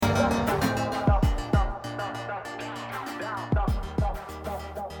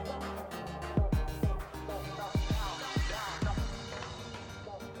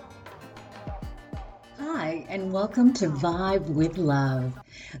and welcome to Vibe with Love,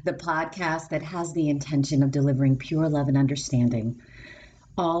 the podcast that has the intention of delivering pure love and understanding.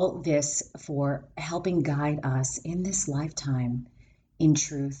 All this for helping guide us in this lifetime in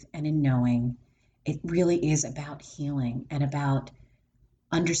truth and in knowing. It really is about healing and about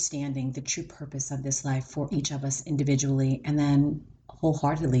understanding the true purpose of this life for each of us individually and then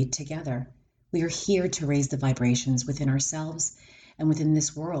wholeheartedly together. We are here to raise the vibrations within ourselves and within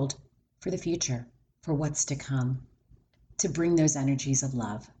this world for the future, for what's to come, to bring those energies of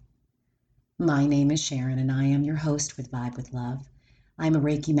love. My name is Sharon, and I am your host with Vibe with Love. I'm a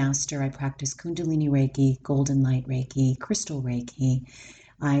Reiki master. I practice Kundalini Reiki, Golden Light Reiki, Crystal Reiki.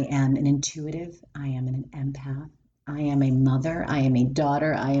 I am an intuitive. I am an empath. I am a mother. I am a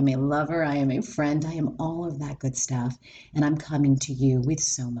daughter. I am a lover. I am a friend. I am all of that good stuff, and I'm coming to you with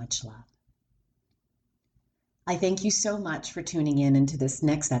so much love. I thank you so much for tuning in into this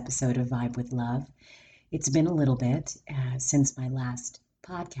next episode of Vibe with Love. It's been a little bit since my last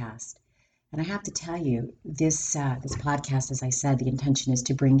podcast. And I have to tell you, this podcast, as I said, the intention is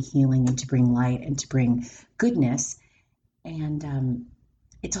to bring healing and to bring light and to bring goodness. And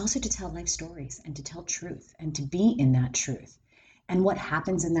it's also to tell life stories and to tell truth and to be in that truth. And what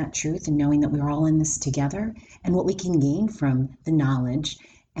happens in that truth and knowing that we're all in this together and what we can gain from the knowledge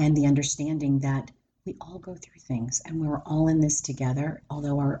and the understanding that we all go through things and we're all in this together.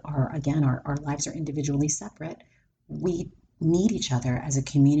 Although our lives are individually separate, we need each other as a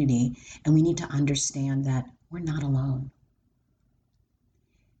community, and we need to understand that we're not alone.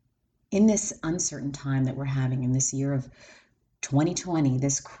 In this uncertain time that we're having in this year of 2020,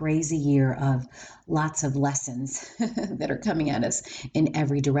 this crazy year of lots of lessons that are coming at us in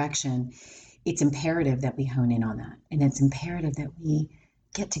every direction, it's imperative that we hone in on that. And it's imperative that we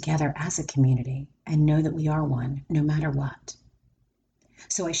get together as a community and know that we are one, no matter what.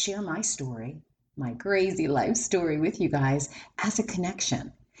 So I share my story, my crazy life story with you guys as a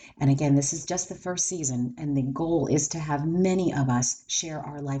connection. And again, this is just the first season, and the goal is to have many of us share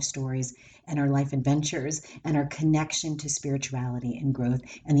our life stories and our life adventures and our connection to spirituality and growth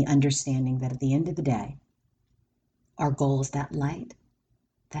and the understanding that at the end of the day, our goal is that light,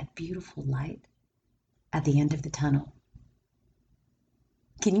 that beautiful light at the end of the tunnel.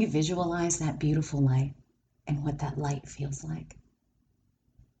 Can you visualize that beautiful light and what that light feels like?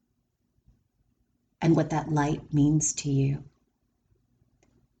 And what that light means to you?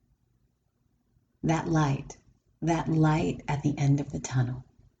 That light at the end of the tunnel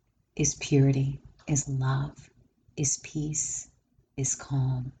is purity, is love, is peace, is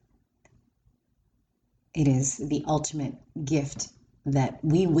calm. It is the ultimate gift that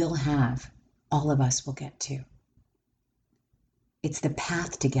we will have, all of us will get to. It's the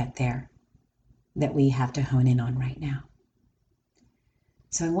path to get there that we have to hone in on right now.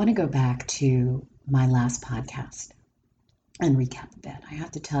 So I want to go back to my last podcast and recap a bit. I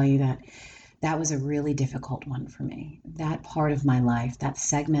have to tell you that was a really difficult one for me. That part of my life, that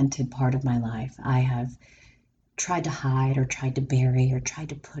segmented part of my life, I have tried to hide or tried to bury or tried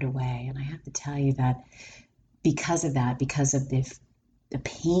to put away. And I have to tell you that because of the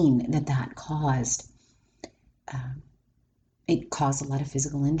pain that caused, it caused a lot of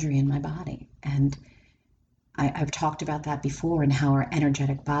physical injury in my body. And I've talked about that before and how our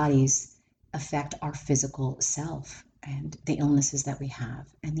energetic bodies affect our physical self and the illnesses that we have.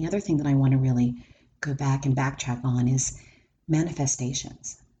 And the other thing that I want to really go back and backtrack on is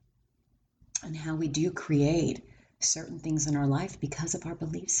manifestations and how we do create certain things in our life because of our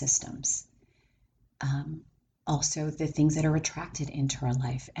belief systems. Also, the things that are attracted into our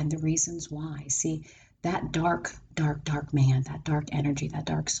life and the reasons why. See, that dark man, that dark energy, that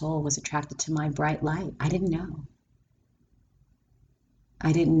dark soul was attracted to my bright light. I didn't know.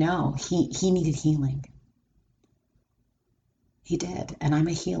 He needed healing. He did. And I'm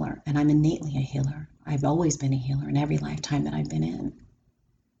a healer, and I'm innately a healer. I've always been a healer in every lifetime that I've been in.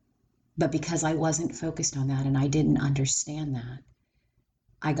 But because I wasn't focused on that and I didn't understand that,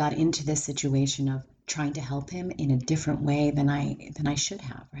 I got into this situation of trying to help him in a different way than I should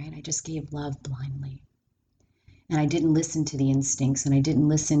have, right? I just gave love blindly. And I didn't listen to the instincts, and I didn't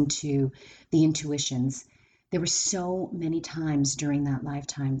listen to the intuitions. There were so many times during that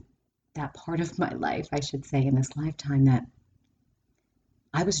lifetime, that part of my life, I should say, in this lifetime, that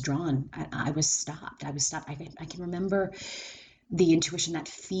I was drawn. I was stopped. I can remember the intuition, that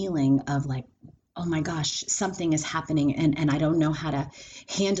feeling of like, oh my gosh, something is happening and I don't know how to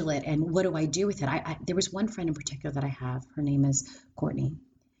handle it. And what do I do with it? There was one friend in particular that I have. Her name is Courtney.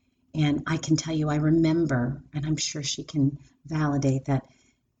 And I can tell you, I remember, and I'm sure she can validate that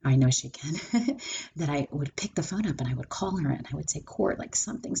I know she can, that I would pick the phone up and I would call her and I would say, Court, like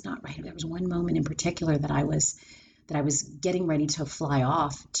something's not right. There was one moment in particular that I was getting ready to fly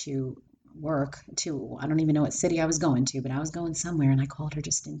off to work to, I don't even know what city I was going to, but I was going somewhere, and I called her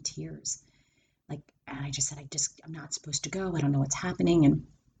just in tears. Like, and I just said, I'm not supposed to go. I don't know what's happening. And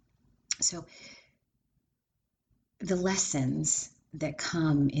so the lessons that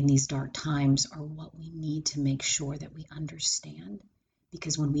come in these dark times are what we need to make sure that we understand,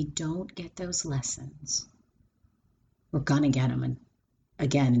 because when we don't get those lessons, we're going to get them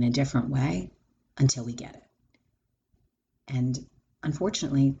again in a different way until we get it. And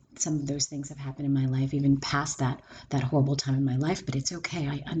unfortunately, some of those things have happened in my life, even past that horrible time in my life, but it's okay.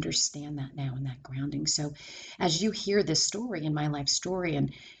 I understand that now, and that grounding. So as you hear this story and my life story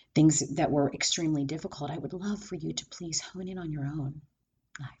and things that were extremely difficult, I would love for you to please hone in on your own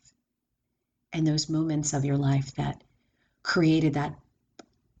life and those moments of your life that created that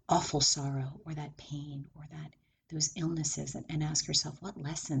awful sorrow or that pain or that those illnesses, and ask yourself, what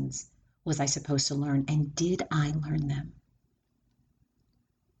lessons was I supposed to learn, and did I learn them?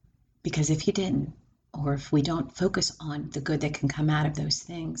 Because if you didn't, or if we don't focus on the good that can come out of those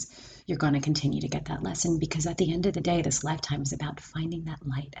things, you're going to continue to get that lesson, because at the end of the day, this lifetime is about finding that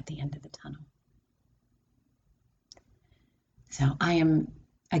light at the end of the tunnel. So I am,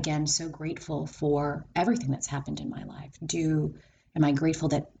 again, so grateful for everything that's happened in my life. Am I grateful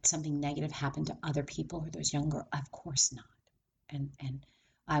that something negative happened to other people or those younger? Of course not. And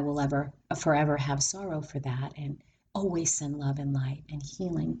I will forever have sorrow for that, and always send love and light and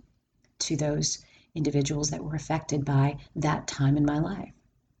healing to those individuals that were affected by that time in my life.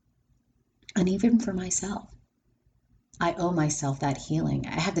 And even for myself, I owe myself that healing.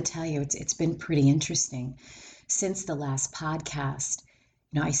 I have to tell you, it's been pretty interesting. Since the last podcast,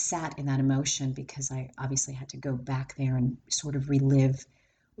 I sat in that emotion because I obviously had to go back there and sort of relive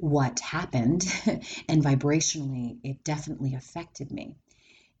what happened. And vibrationally, it definitely affected me.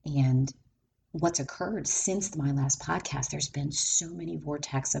 And what's occurred since my last podcast, there's been so many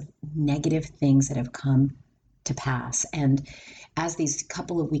vortex of negative things that have come to pass. And as these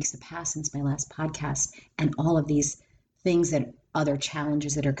couple of weeks have passed since my last podcast, and all of these things, that other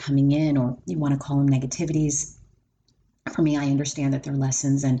challenges that are coming in, or you want to call them negativities, for me, I understand that they're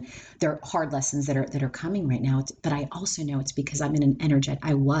lessons, and they're hard lessons that are coming right now. But I also know it's because I'm in an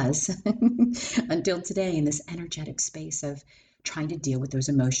I was until today in this energetic space of trying to deal with those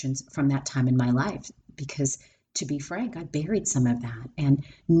emotions from that time in my life. Because to be frank, I buried some of that. And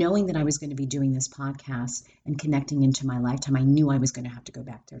knowing that I was going to be doing this podcast and connecting into my lifetime, I knew I was going to have to go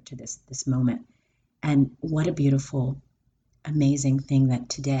back there to this moment. And what a beautiful, amazing thing that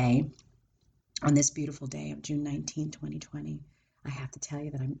today, on this beautiful day of June 19, 2020, I have to tell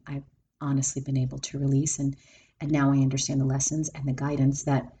you that I've honestly been able to release, and now I understand the lessons and the guidance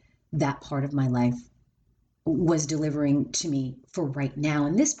that part of my life was delivering to me for right now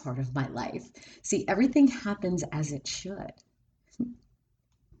in this part of my life. See, everything happens as it should.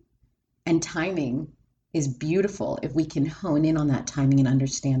 And timing is beautiful if we can hone in on that timing and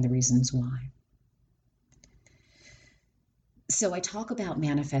understand the reasons why. So I talk about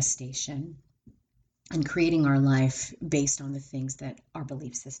manifestation and creating our life based on the things that our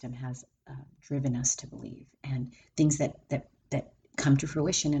belief system has driven us to believe, and things that come to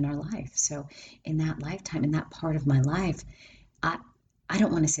fruition in our life. So in that lifetime, in that part of my life, I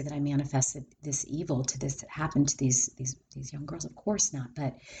don't want to say that I manifested this evil to this that happened to these young girls. Of course not.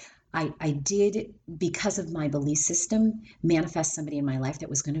 But I did, because of my belief system, manifest somebody in my life that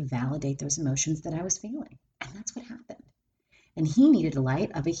was going to validate those emotions that I was feeling. And that's what happened. And he needed a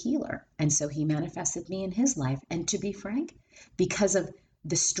light of a healer. And so he manifested me in his life. And to be frank, because of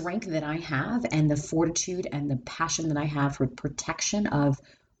the strength that I have and the fortitude and the passion that I have for protection of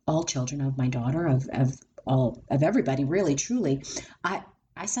all children, of my daughter, of everybody, really, truly,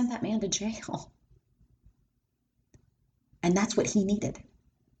 I sent that man to jail. And that's what he needed,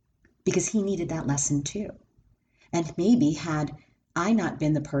 because he needed that lesson too. And maybe had I not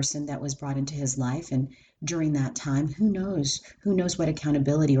been the person that was brought into his life, and during that time, who knows what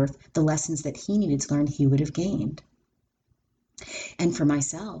accountability or the lessons that he needed to learn he would have gained. And for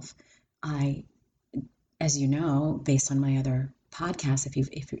myself, I, as you know, based on my other podcasts,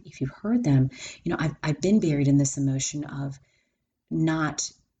 if you've heard them, I've been buried in this emotion of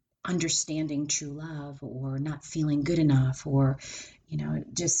not understanding true love, or not feeling good enough, or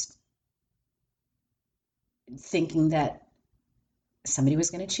just thinking that somebody was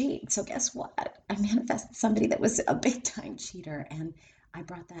going to cheat. So guess what? I manifested somebody that was a big time cheater, and I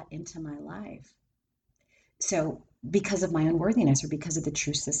brought that into my life. So because of my unworthiness, or because of the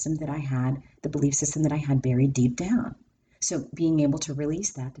true system that I had, the belief system that I had buried deep down. So being able to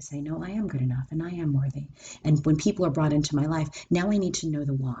release that, to say, no, I am good enough and I am worthy. And when people are brought into my life, now I need to know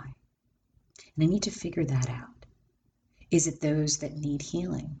the why. And I need to figure that out. Is it those that need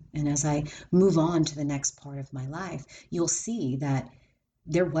healing? And as I move on to the next part of my life, you'll see that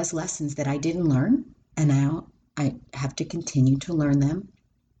there was lessons that I didn't learn, and now I have to continue to learn them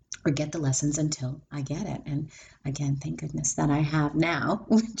or get the lessons until I get it. And again, thank goodness that I have now,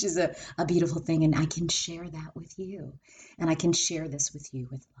 which is a beautiful thing. And I can share that with you. And I can share this with you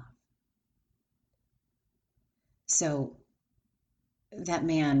with love. So that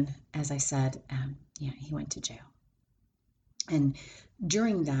man, as I said, he went to jail. And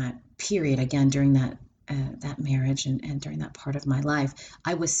during that period, again, during that marriage and during that part of my life,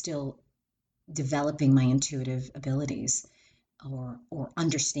 I was still developing my intuitive abilities or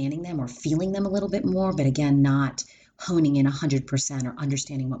understanding them or feeling them a little bit more, but again, not honing in 100% or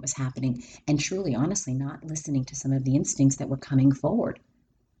understanding what was happening, and truly, honestly, not listening to some of the instincts that were coming forward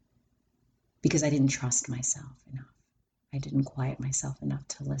because I didn't trust myself enough. I didn't quiet myself enough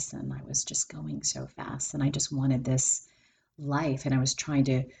to listen. I was just going so fast, and I just wanted this life, and I was trying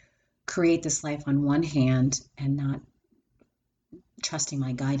to create this life on one hand and not trusting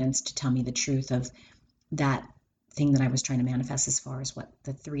my guidance to tell me the truth of that thing that I was trying to manifest, as far as what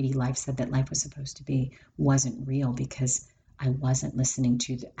the 3D life said that life was supposed to be, wasn't real because I wasn't listening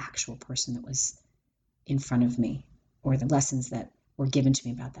to the actual person that was in front of me or the lessons that were given to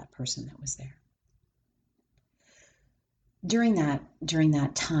me about that person that was there. During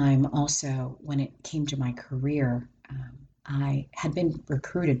that time, also, when it came to my career, I had been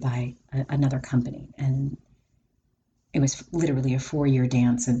recruited by another company, and it was literally a 4-year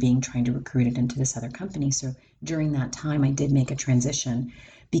dance of trying to recruit it into this other company. So during that time, I did make a transition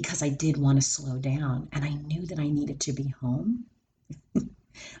because I did want to slow down, and I knew that I needed to be home.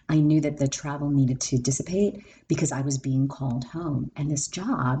 I knew that the travel needed to dissipate because I was being called home, and this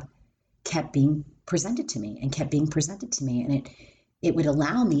job kept being presented to me, and it would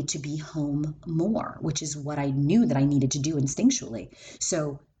allow me to be home more, which is what I knew that I needed to do instinctually.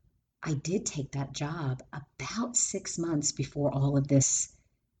 So I did take that job about 6 months before all of this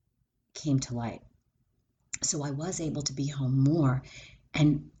came to light. So I was able to be home more,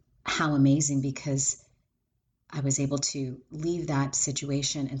 and how amazing, because I was able to leave that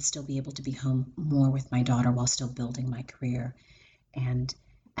situation and still be able to be home more with my daughter while still building my career. And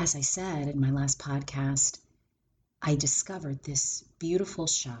as I said in my last podcast, I discovered this beautiful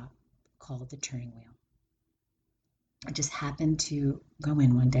shop called The Turning Wheel. I just happened to go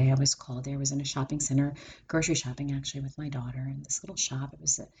in one day. I was called there. I was in a shopping center, grocery shopping actually, with my daughter, in this little shop.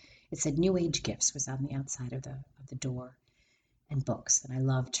 It said New Age Gifts was on the outside of the door, and books that I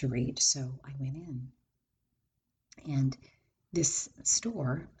love to read. So I went in, and this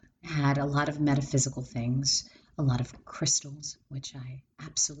store had a lot of metaphysical things, a lot of crystals, which I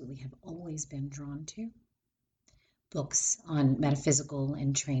absolutely have always been drawn to. Books on metaphysical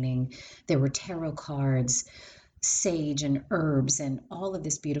and training. There were tarot cards, sage and herbs, and all of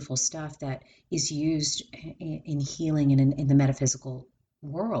this beautiful stuff that is used in healing and in the metaphysical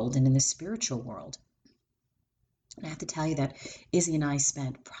world and in the spiritual world. And I have to tell you that Izzy and I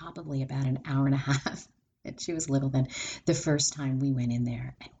spent probably about an hour and a half, and she was little then, the first time we went in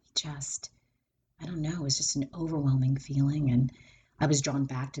there. And we just, I don't know, it was just an overwhelming feeling. And I was drawn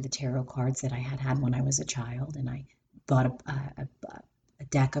back to the tarot cards that I had when I was a child. And I bought a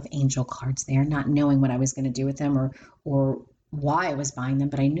deck of angel cards there, not knowing what I was going to do with them or why I was buying them,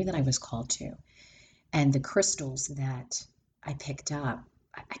 but I knew that I was called to. And the crystals that I picked up,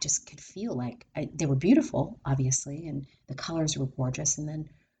 I just could feel like they were beautiful, obviously, and the colors were gorgeous. And then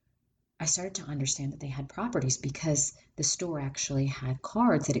I started to understand that they had properties because the store actually had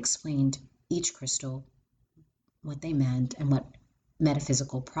cards that explained each crystal, what they meant, and what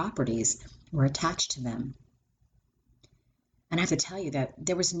metaphysical properties were attached to them. And I have to tell you that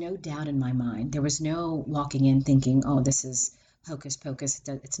there was no doubt in my mind. There was no walking in thinking, oh, this is hocus pocus,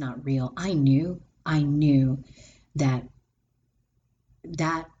 it's not real. I knew that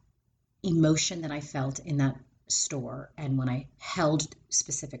emotion that I felt in that store, and when I held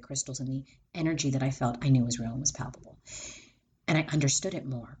specific crystals, and the energy that I felt, I knew was real and was palpable. And I understood it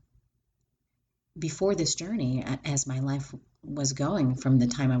more. Before this journey, as my life was going from the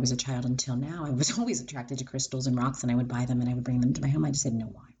time I was a child until now, I was always attracted to crystals and rocks, and I would buy them and I would bring them to my home. I just didn't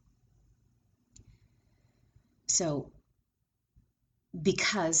know why. So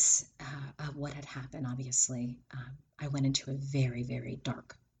because of what had happened, obviously, I went into a very, very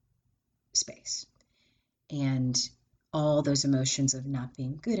dark space. And all those emotions of not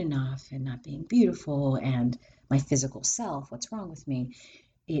being good enough and not being beautiful and my physical self, what's wrong with me,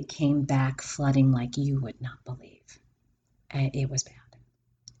 it came back flooding like you would not believe. it was bad.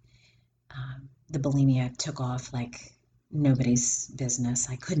 The bulimia took off like nobody's business.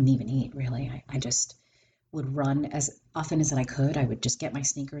 I couldn't even eat, really. I just would run as often as I could. I would just get my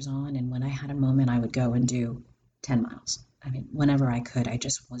sneakers on, and when I had a moment, I would go and do 10 miles. I mean, whenever I could, I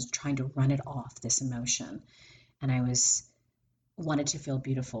just was trying to run it off, this emotion. And I wanted to feel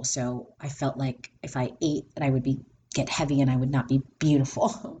beautiful. So I felt like if I ate, that I would get heavy and I would not be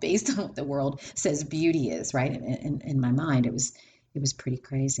beautiful based on what the world says beauty is, right? In my mind, it was pretty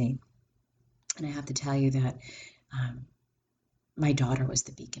crazy. And I have to tell you that my daughter was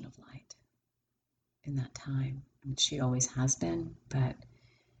the beacon of light in that time. I mean, she always has been, but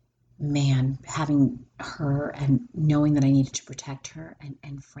man, having her and knowing that I needed to protect her,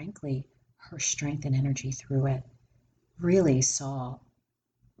 and frankly, her strength and energy through it really saw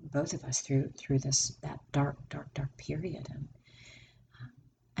both of us through that dark period.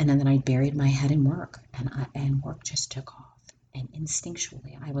 And then I buried my head in work, and work just took off. And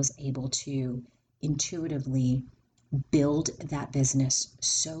instinctually, I was able to intuitively build that business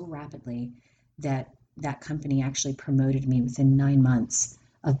so rapidly that that company actually promoted me within 9 months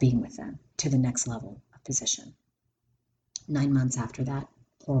of being with them to the next level of position. 9 months after that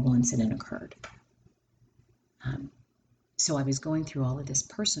horrible incident occurred. So I was going through all of this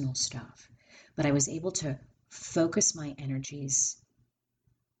personal stuff, but I was able to focus my energies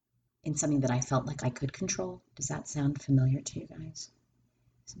in something that I felt like I could control. Does that sound familiar to you guys?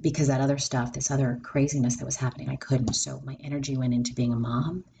 Because that other stuff, this other craziness that was happening, I couldn't. So my energy went into being a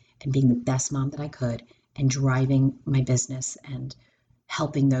mom and being the best mom that I could and driving my business and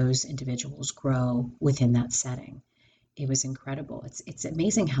helping those individuals grow within that setting. It was incredible. It's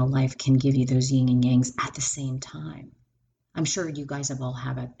amazing how life can give you those yin and yangs at the same time. I'm sure you guys have all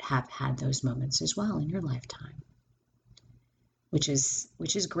have had those moments as well in your lifetime, which is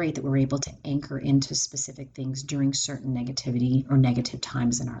great that we're able to anchor into specific things during certain negativity or negative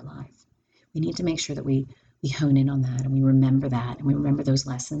times in our life. We need to make sure that we hone in on that and we remember that and we remember those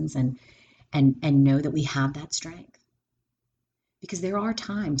lessons and know that we have that strength. Because there are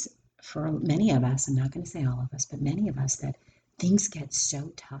times for many of us, I'm not going to say all of us, but many of us, that things get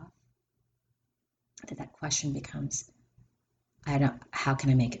so tough that question becomes, how can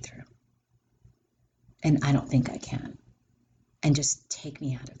I make it through? And I don't think I can. And just take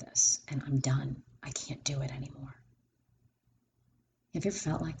me out of this and I'm done. I can't do it anymore. Have you ever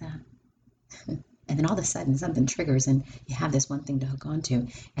felt like that? And then all of a sudden something triggers and you have this one thing to hook onto,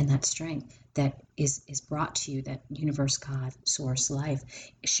 and that strength that is brought to you, that universe, God, source, life,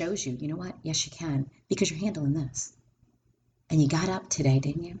 shows you, you know what? Yes, you can, because you're handling this. And you got up today,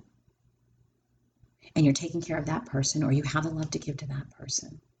 didn't you? And you're taking care of that person, or you have the love to give to that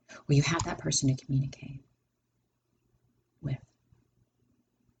person, or you have that person to communicate with.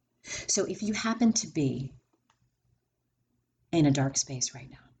 So if you happen to be in a dark space right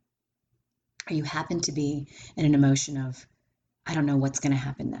now, or you happen to be in an emotion of, I don't know what's going to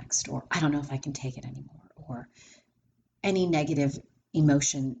happen next, or I don't know if I can take it anymore, or any negative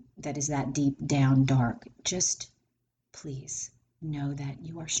emotion that is that deep down dark, just please know that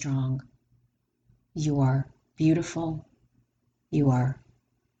you are strong. You are beautiful. You are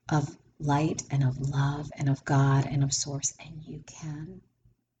of light and of love and of God and of source, and you can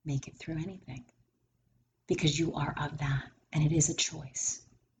make it through anything because you are of that, and it is a choice.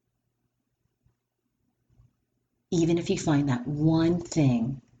 Even if you find that one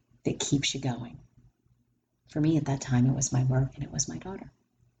thing that keeps you going. For me at that time, it was my work and it was my daughter.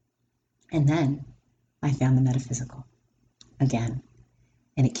 And then I found the metaphysical again,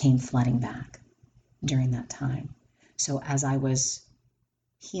 and it came flooding back during that time. So as I was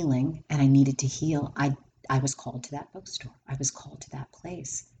healing and I needed to heal, I was called to that bookstore. I was called to that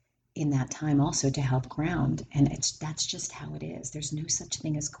place in that time also to help ground. And that's just how it is. There's no such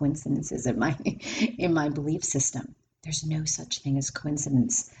thing as coincidences in my belief system. There's no such thing as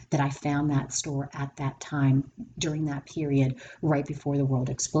coincidence that I found that store at that time during that period right before the world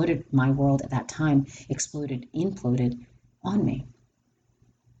exploded. My world at that time imploded on me.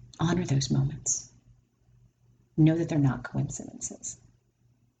 Honor those moments. Know that they're not coincidences.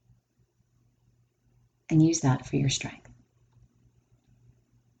 And use that for your strength.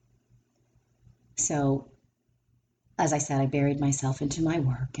 So, as I said, I buried myself into my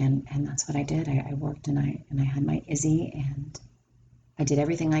work, and that's what I did. I worked and I had my Izzy, and I did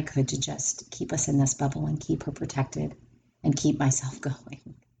everything I could to just keep us in this bubble and keep her protected and keep myself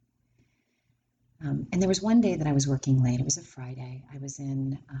going. And there was one day that I was working late. It was a Friday. I was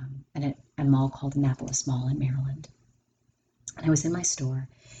in a mall called Annapolis Mall in Maryland. And I was in my store.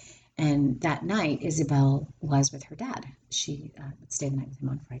 And that night, Isabel was with her dad. She would stay the night with him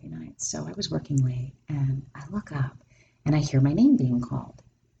on Friday nights. So I was working late, and I look up, and I hear my name being called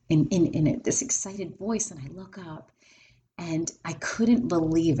in this excited voice. And I look up and I couldn't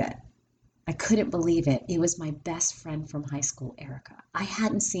believe it. I couldn't believe it. It was my best friend from high school, Erica. I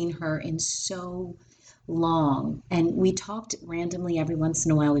hadn't seen her in so long. And we talked randomly every once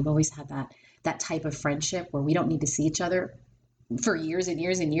in a while. We've always had that type of friendship where we don't need to see each other for years and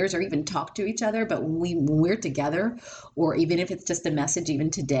years and years or even talk to each other. But when we're together, or even if it's just a message, even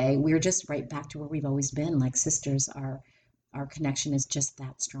today, we're just right back to where we've always been, like sisters. Our connection is just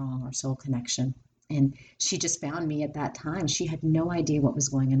that strong, our soul connection. And she just found me at that time. She had no idea what was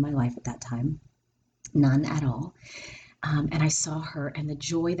going in my life at that time, none at all. And I saw her and the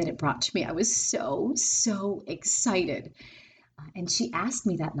joy that it brought to me. I was so, so excited. And she asked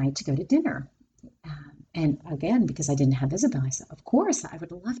me that night to go to dinner. And again, because I didn't have Isabel, I said, of course, I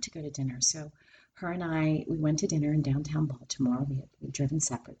would love to go to dinner. So her and I, we went to dinner in downtown Baltimore. We'd driven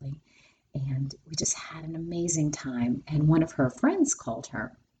separately. And we just had an amazing time. And one of her friends called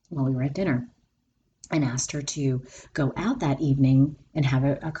her while we were at dinner and asked her to go out that evening and have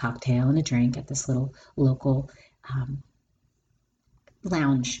a cocktail and a drink at this little local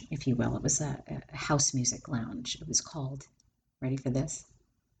lounge, if you will. It was a house music lounge. It was called, ready for this?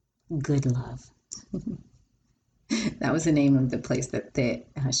 Good Love. That was the name of the place that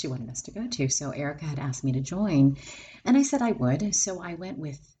she wanted us to go to. So Erica had asked me to join, and I said I would. So I went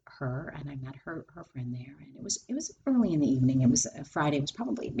with her, and I met her friend there. And it was early in the evening. It was a Friday. It was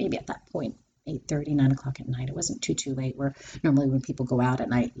probably maybe at that point 8:30, 9 o'clock at night. It wasn't too late. Where normally when people go out at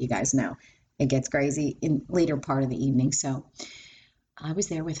night, you guys know it gets crazy in later part of the evening. So I was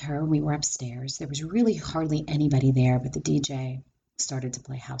there with her. We were upstairs. There was really hardly anybody there, but the DJ started to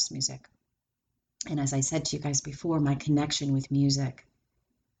play house music. And as I said to you guys before, my connection with music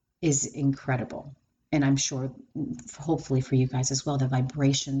is incredible. And I'm sure, hopefully for you guys as well, the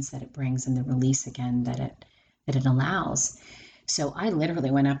vibrations that it brings and the release again that it allows. So I literally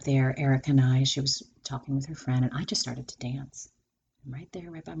went up there, Erica and I, she was talking with her friend, and I just started to dance. I'm right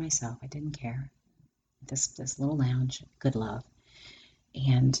there, right by myself. I didn't care. This little lounge, Good Love.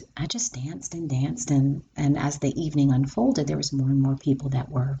 And I just danced and danced. And as the evening unfolded, there was more and more people that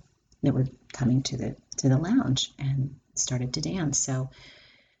were coming to the lounge and started to dance. So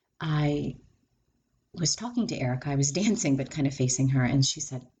I was talking to Erica. I was dancing, but kind of facing her, and she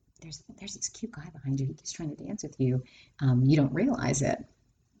said, "There's this cute guy behind you. He's trying to dance with you. You don't realize it."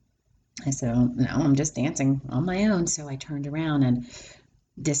 I said, "Oh, no, I'm just dancing on my own." So I turned around, and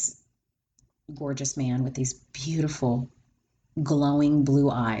this gorgeous man with these beautiful, glowing blue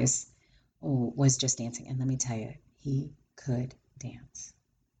eyes was just dancing. And let me tell you, he could dance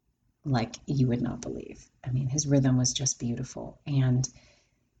like you would not believe. I mean, his rhythm was just beautiful. And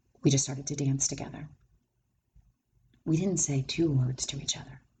we just started to dance together. We didn't say 2 words to each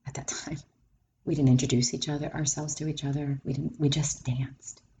other at that time. We didn't introduce ourselves to each other. We just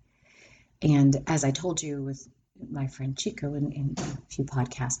danced. And as I told you with my friend Chico in a few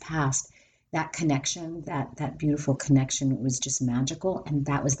podcasts past, that connection, that beautiful connection was just magical. And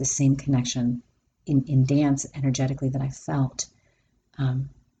that was the same connection in dance energetically that I felt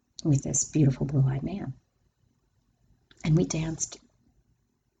with this beautiful blue-eyed man. And we danced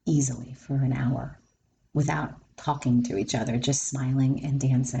easily for an hour without talking to each other, just smiling and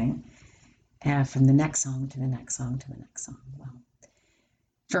dancing from the next song to the next song to the next song. Well,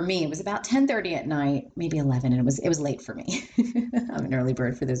 for me, it was about 10:30 at night, maybe 11, and it was late for me. I'm an early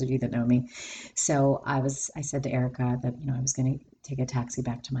bird, for those of you that know me. So I said to Erica that I was going to take a taxi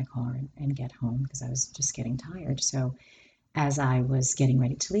back to my car and get home because I was just getting tired. So as I was getting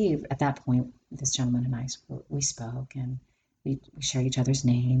ready to leave, at that point, this gentleman and I, we spoke, and we shared each other's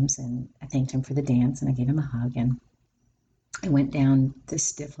names, and I thanked him for the dance, and I gave him a hug, and I went down this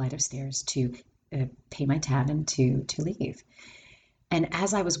stiff flight of stairs to pay my tab and to leave. And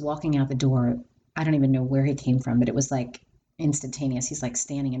as I was walking out the door, I don't even know where he came from, but it was like instantaneous. He's like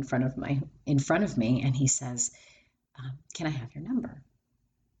standing in front of me, and he says, "Can I have your number?"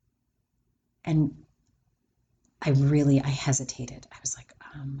 And I hesitated. I was like,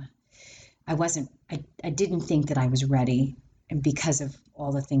 I didn't think that I was ready, and because of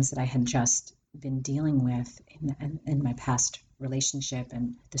all the things that I had just been dealing with in my past relationship,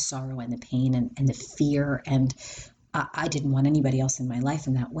 and the sorrow and the pain and the fear, and I didn't want anybody else in my life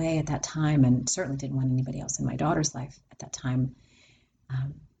in that way at that time, and certainly didn't want anybody else in my daughter's life at that time.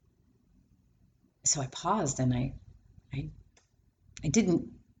 So I paused, and I didn't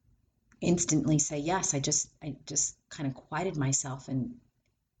instantly say yes. I just kind of quieted myself, and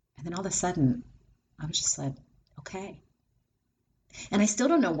then all of a sudden, I was just like, okay. And I still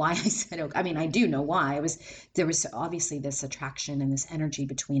don't know why I said okay. I mean, I do know why. There was obviously this attraction and this energy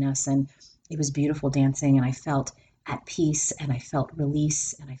between us, and it was beautiful dancing, and I felt at peace, and I felt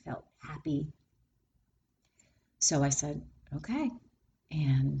release, and I felt happy. So I said, okay.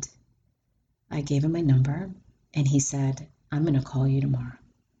 And I gave him my number, and he said, I'm going to call you tomorrow.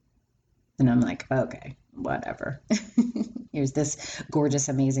 And I'm like, okay, whatever. Here's this gorgeous,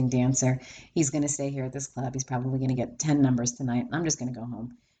 amazing dancer. He's going to stay here at this club. He's probably going to get 10 numbers tonight. I'm just going to go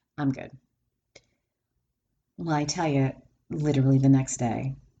home. I'm good. Well, I tell you, literally the next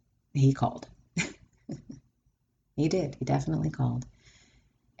day, he called. He did. He definitely called.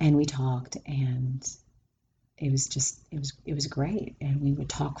 And we talked, and it was great. And we would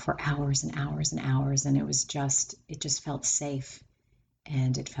talk for hours and hours and hours, and it just felt safe,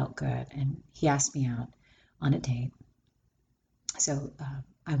 and it felt good. And he asked me out on a date. So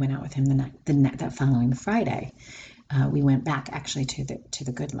I went out with him that following Friday. We went back actually to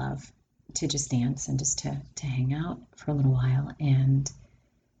the Good Love to just dance and just to hang out for a little while. And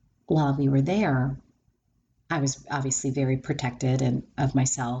while we were there, I was obviously very protected and of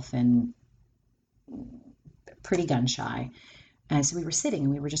myself and pretty gun shy. And so we were sitting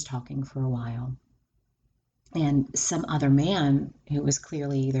and we were just talking for a while. And some other man who was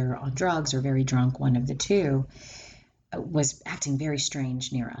clearly either on drugs or very drunk, one of the two, was acting very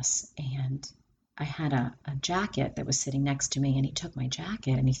strange near us. And I had a jacket that was sitting next to me, and he took my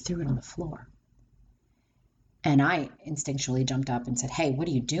jacket and he threw it on the floor. And I instinctually jumped up and said, hey, what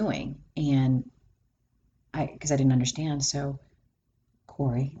are you doing? And because I didn't understand. So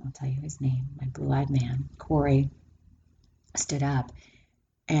Corey, I'll tell you his name, my blue-eyed man, Corey, stood up.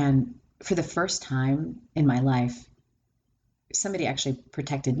 And for the first time in my life, somebody actually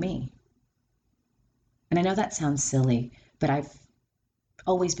protected me. And I know that sounds silly, but I've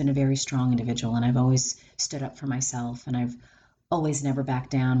always been a very strong individual, and I've always stood up for myself, and I've always never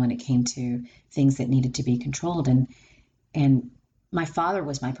backed down when it came to things that needed to be controlled. And my father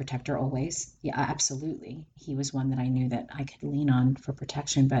was my protector always. Yeah, absolutely. He was one that I knew that I could lean on for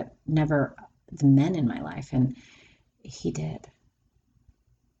protection, but never the men in my life. And he did.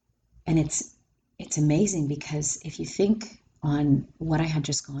 And it's amazing, because if you think on what I had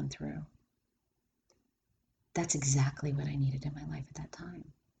just gone through, that's exactly what I needed in my life at that time.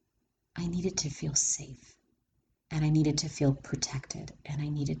 I needed to feel safe, and I needed to feel protected, and I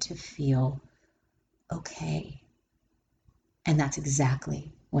needed to feel okay. And that's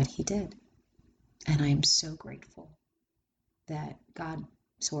exactly what he did. And I am so grateful that God,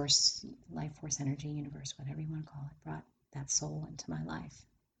 source, life force, energy, universe, whatever you want to call it, brought that soul into my life.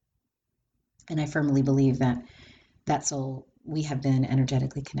 And I firmly believe that that soul, we have been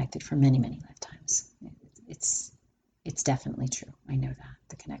energetically connected for many, many lifetimes. It's definitely true. I know that.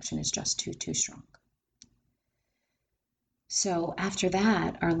 The connection is just too strong. So after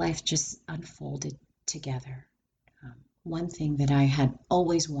that, our life just unfolded together. One thing that I had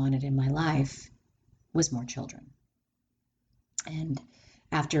always wanted in my life was more children. And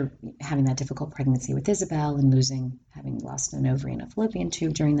after having that difficult pregnancy with Isabel and having lost an ovary and a fallopian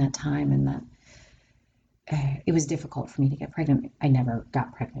tube during that time, and that it was difficult for me to get pregnant. I never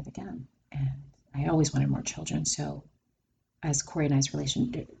got pregnant again. And I always wanted more children. So as Corey and I's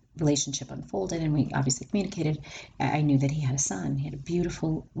relationship unfolded, and we obviously communicated, I knew that he had a son. He had a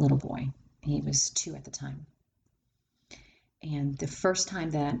beautiful little boy. He was 2 at the time. And the first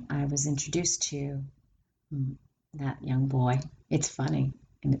time that I was introduced to that young boy, it's funny.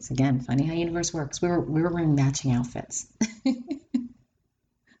 And it's, again, funny how universe works. We were wearing matching outfits.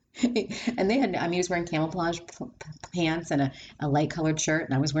 And he was wearing camouflage pants and a light colored shirt,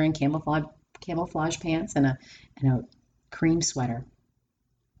 and I was wearing camouflage pants and a cream sweater.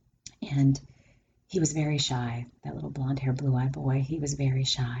 And he was very shy, that little blonde hair, blue-eyed boy. He was very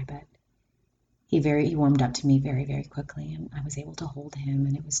shy, but he warmed up to me very, very quickly, and I was able to hold him,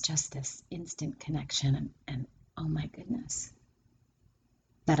 and it was just this instant connection. And oh my goodness,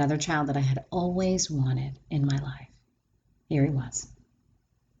 that other child that I had always wanted in my life, here he was.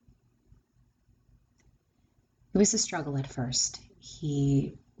 It was a struggle at first.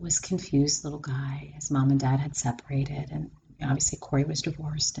 He was a confused little guy. His mom and dad had separated, and obviously Corey was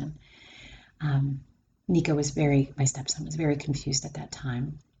divorced, and Nico my stepson was very confused at that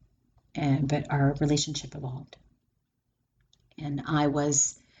time. But our relationship evolved. And I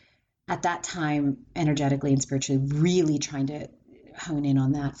was, at that time, energetically and spiritually really trying to hone in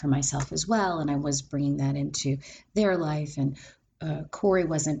on that for myself as well. And I was bringing that into their life. And Corey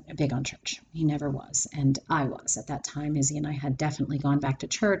wasn't big on church. He never was. And I was. At that time, Izzy and I had definitely gone back to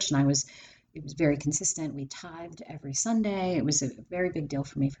church, and it was very consistent. We tithed every Sunday. It was a very big deal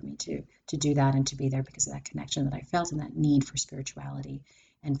for me to do that and to be there because of that connection that I felt and that need for spirituality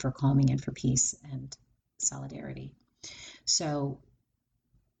and for calming and for peace and solidarity. So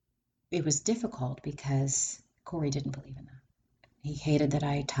it was difficult because Corey didn't believe in that. He hated that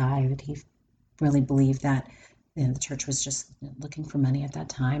I tithed. He really believed that the church was just looking for money at that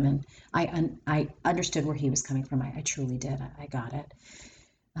time. And I understood where he was coming from. I truly did. I got it.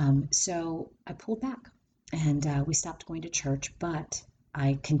 So I pulled back and we stopped going to church, but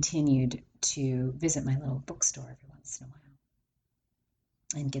I continued to visit my little bookstore every once in a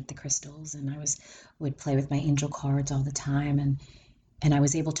while and get the crystals. And would play with my angel cards all the time. And I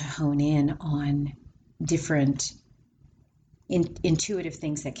was able to hone in on different intuitive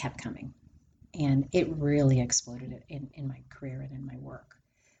things that kept coming. And it really exploded in my career and in my work.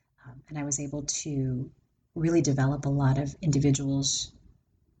 And I was able to really develop a lot of individuals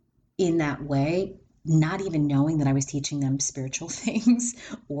in that way, not even knowing that I was teaching them spiritual things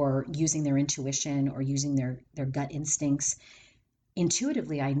or using their intuition or using their gut instincts.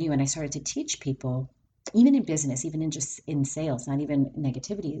 Intuitively, I knew, and I started to teach people, even in business, even in sales, not even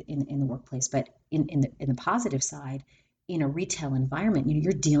negativity in the workplace, but in the positive side, in a retail environment,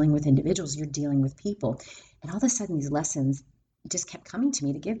 you're dealing with individuals, you're dealing with people. And all of a sudden, these lessons just kept coming to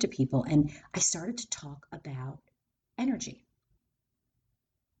me to give to people. And I started to talk about energy.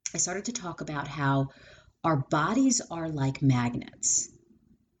 I started to talk about how our bodies are like magnets.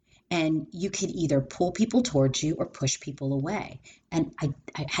 And you could either pull people towards you or push people away. And I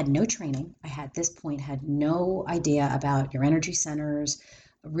had no training. I had, at this point, had no idea about your energy centers,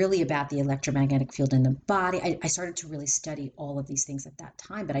 really about the electromagnetic field in the body. I started to really study all of these things at that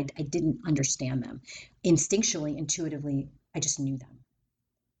time, but I didn't understand them. Instinctually, intuitively, I just knew them.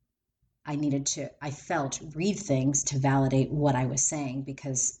 I felt, read things to validate what I was saying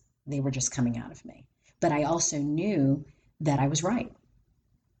because they were just coming out of me. But I also knew that I was right.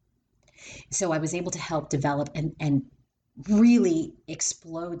 So I was able to help develop and really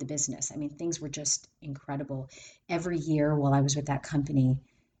explode the business. I mean, things were just incredible. Every year while I was with that company,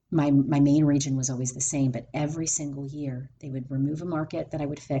 my main region was always the same, but every single year they would remove a market that I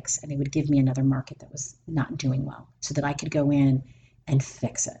would fix and they would give me another market that was not doing well so that I could go in and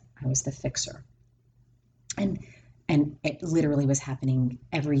fix it. I was the fixer. And it literally was happening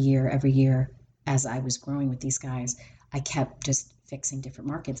every year as I was growing with these guys. I kept just fixing different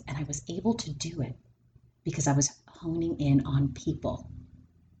markets, and I was able to do it because I was honing in on people.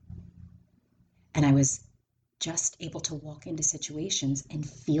 And I was just able to walk into situations and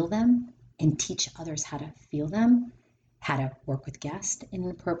feel them and teach others how to feel them, how to work with guests in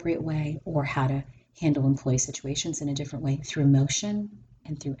an appropriate way, or how to handle employee situations in a different way through emotion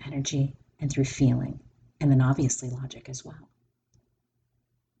and through energy and through feeling, and then obviously logic as well.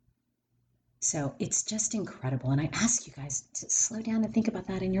 So it's just incredible. And I ask you guys to slow down and think about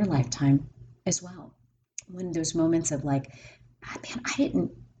that in your lifetime as well. When those moments of like,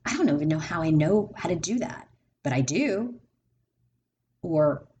 man, I don't even know how I know how to do that, but I do.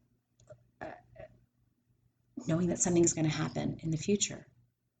 Or knowing that something's going to happen in the future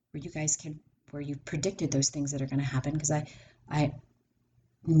where you've predicted those things that are going to happen. Because I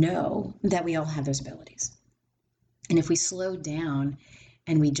know that we all have those abilities. And if we slow down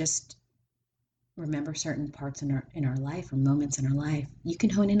and we just remember certain parts in our life or moments in our life, you can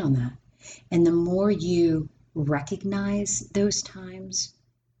hone in on that. And the more you recognize those times,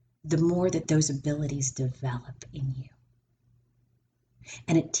 the more that those abilities develop in you.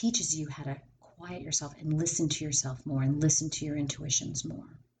 And it teaches you how to quiet yourself and listen to yourself more and listen to your intuitions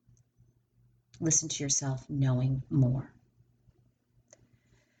more. Listen to yourself knowing more.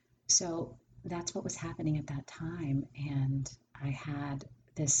 So that's what was happening at that time. And I had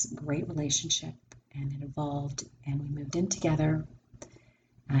this great relationship and it evolved and we moved in together.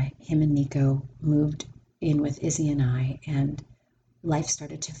 Him and Nico moved in with Izzy and I, and life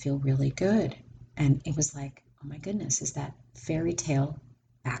started to feel really good. And it was like, oh my goodness, is that fairy tale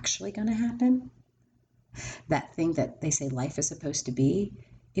actually going to happen? That thing that they say life is supposed to be,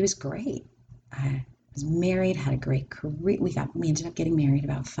 it was great. I was married, had a great career. We ended up getting married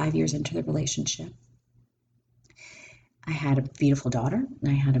about 5 years into the relationship. I had a beautiful daughter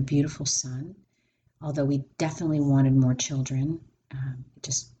and I had a beautiful son. Although we definitely wanted more children,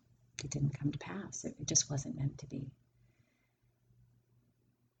 it didn't come to pass. It just wasn't meant to be.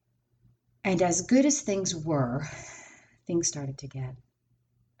 And as good as things were, things started to get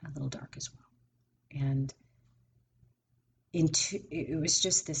a little dark as well. And it was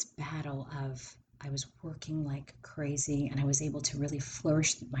just this battle of, I was working like crazy and I was able to really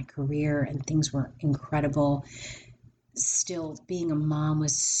flourish my career and things were incredible. Still, being a mom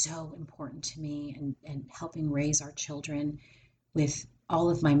was so important to me and helping raise our children with all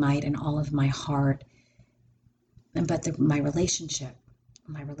of my might and all of my heart. But my relationship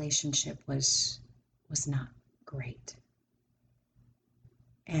was not great.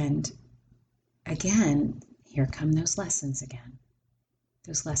 And again, here come those lessons again.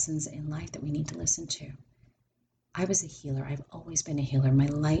 Those lessons in life that we need to listen to. I was a healer. I've always been a healer. My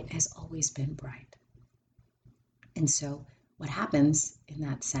light has always been bright. And so what happens in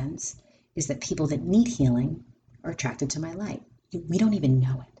that sense is that people that need healing are attracted to my light. We don't even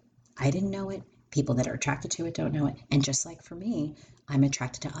know it. I didn't know it. People that are attracted to it don't know it. And just like for me, I'm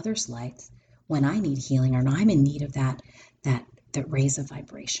attracted to others' lights when I need healing or I'm in need of that raise of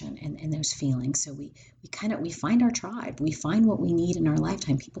vibration and those feelings. So we find our tribe. We find what we need in our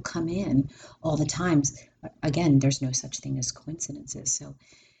lifetime. People come in all the times. Again, there's no such thing as coincidences. So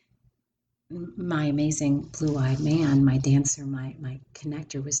my amazing blue-eyed man, my dancer, my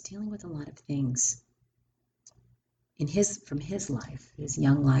connector, was dealing with a lot of things from his life, his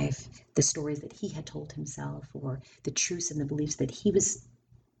young life, the stories that he had told himself, or the truths and the beliefs that he was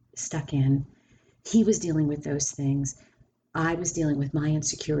stuck in. He was dealing with those things. I was dealing with my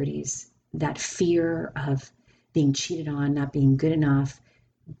insecurities, that fear of being cheated on, not being good enough,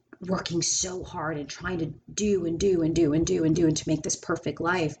 working so hard and trying to do and to make this perfect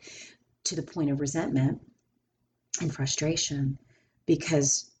life, to the point of resentment and frustration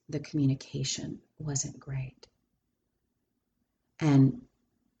because the communication wasn't great. And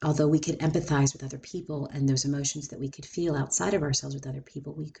although we could empathize with other people and those emotions that we could feel outside of ourselves with other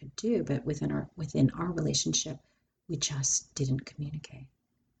people, we could do, but within our relationship, we just didn't communicate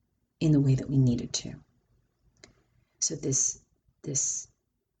in the way that we needed to. So this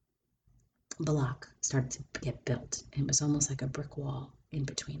block started to get built. It was almost like a brick wall in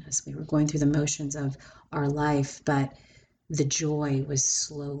between us. We were going through the motions of our life, but the joy was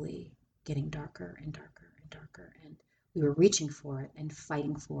slowly getting darker and darker and darker. And we were reaching for it and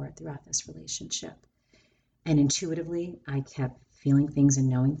fighting for it throughout this relationship. And intuitively, I kept feeling things and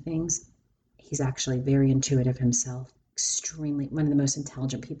knowing things. He's actually very intuitive himself, extremely, one of the most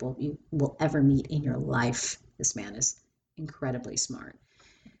intelligent people you will ever meet in your life. This man is incredibly smart.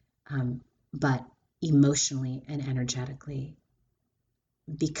 But emotionally and energetically,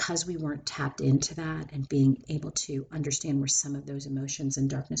 because we weren't tapped into that and being able to understand where some of those emotions and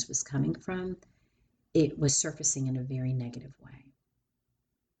darkness was coming from, it was surfacing in a very negative way.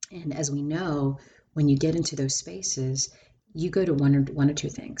 And as we know, when you get into those spaces, you go to one or two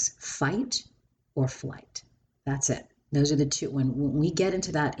things: fight or flight. That's it. Those are the two. When we get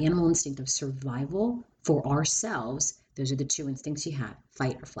into that animal instinct of survival for ourselves, those are the two instincts you have: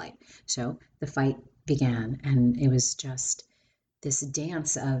 fight or flight. So the fight began, and it was just this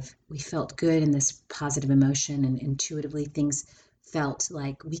dance of, we felt good in this positive emotion, and intuitively things felt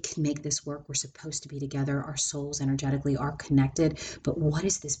like we can make this work. We're supposed to be together. Our souls energetically are connected. But what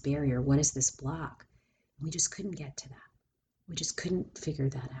is this barrier? What is this block? We just couldn't get to that. We just couldn't figure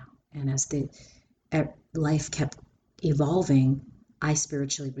that out. And as life kept evolving, I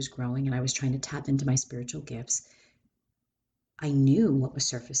spiritually was growing, and I was trying to tap into my spiritual gifts. I knew what was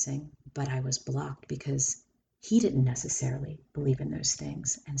surfacing, but I was blocked because he didn't necessarily believe in those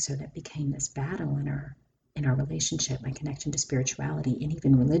things. And so that became this battle in our relationship. My connection to spirituality and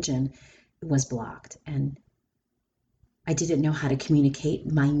even religion was blocked. And I didn't know how to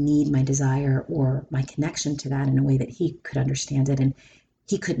communicate my need, my desire, or my connection to that in a way that he could understand it. And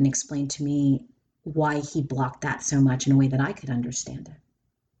he couldn't explain to me why he blocked that so much in a way that I could understand it.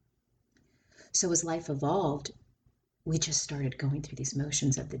 So as life evolved, we just started going through these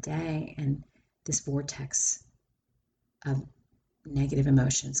motions of the day, and this vortex of negative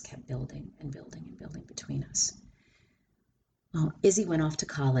emotions kept building and building and building between us. Well, Izzy went off to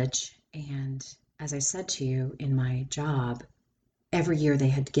college, and as I said to you, in my job, every year they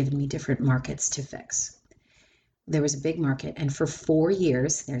had given me different markets to fix. There was a big market, and for 4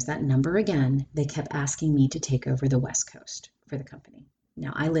 years, there's that number again, they kept asking me to take over the West Coast for the company.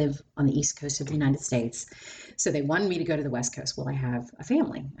 Now, I live on the East Coast of the United States, so they wanted me to go to the West Coast. Well, I have a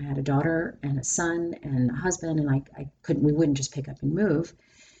family. I had a daughter and a son and a husband, and we wouldn't just pick up and move.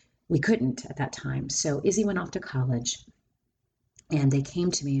 We couldn't at that time. So Izzy went off to college, and they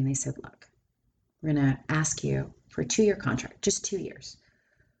came to me and they said, look, we're going to ask you for a 2-year contract, just 2 years.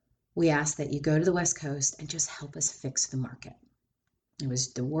 We ask that you go to the West Coast and just help us fix the market. It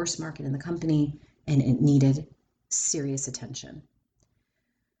was the worst market in the company, and it needed serious attention.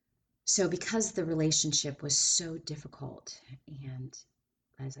 So because the relationship was so difficult, and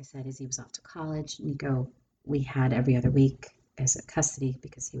as I said, Izzy was off to college, Nico, we had every other week as a custody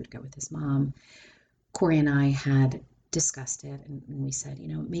because he would go with his mom. Corey and I had discussed it, and we said,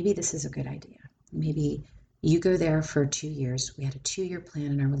 maybe this is a good idea. Maybe you go there for 2 years. We had a 2-year plan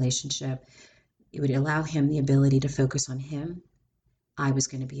in our relationship. It would allow him the ability to focus on him. I was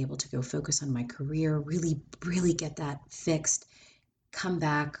going to be able to go focus on my career, really, really get that fixed, come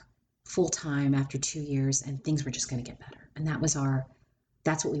back, full time after 2 years, and things were just going to get better. And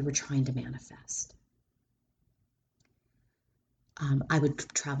that's what we were trying to manifest. I would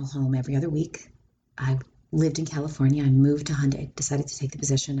travel home every other week. I lived in California. I decided to take the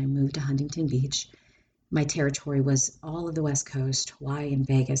position. I moved to Huntington Beach. My territory was all of the West Coast, Hawaii, and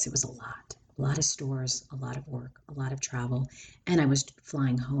Vegas. It was a lot of stores, a lot of work, a lot of travel. And I was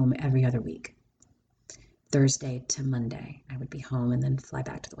flying home every other week. Thursday to Monday, I would be home and then fly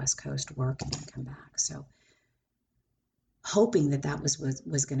back to the West Coast, work, and then come back. So hoping that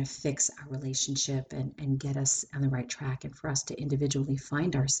was going to fix our relationship and get us on the right track, and for us to individually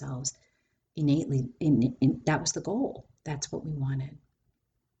find ourselves innately that was the goal. That's what we wanted.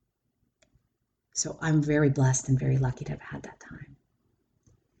 So I'm very blessed and very lucky to have had that time.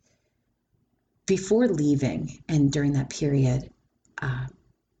 Before leaving and during that period, I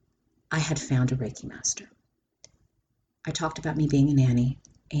had found a Reiki master. I talked about me being a nanny,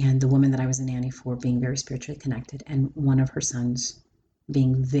 and the woman that I was a nanny for being very spiritually connected, and one of her sons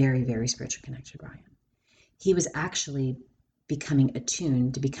being very, very spiritually connected, Ryan. He was actually becoming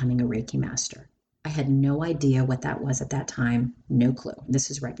attuned to becoming a Reiki master. I had no idea what that was at that time, no clue. This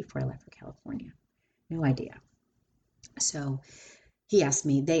is right before I left for California. No idea. So they asked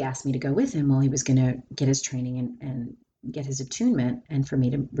me to go with him while he was going to get his training and get his attunement, and for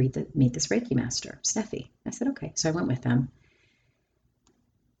me to meet this Reiki master, Steffi. I said, okay. So I went with them.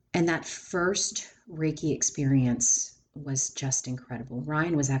 And that first Reiki experience was just incredible.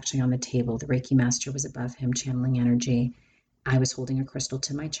 Ryan was actually on the table. The Reiki master was above him, channeling energy. I was holding a crystal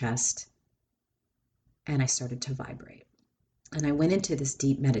to my chest, and I started to vibrate. And I went into this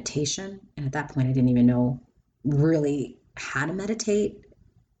deep meditation. And at that point, I didn't even know really how to meditate.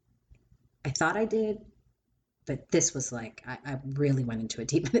 I thought I did, but this was like, I really went into a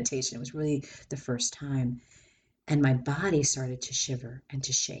deep meditation. It was really the first time. And my body started to shiver and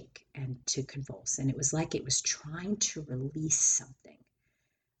to shake and to convulse. And it was like it was trying to release something.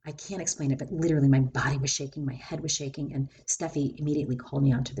 I can't explain it, but literally my body was shaking, my head was shaking, and Steffi immediately called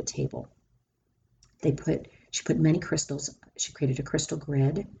me onto the table. She put many crystals. She created a crystal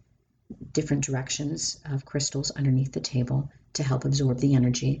grid, different directions of crystals underneath the table to help absorb the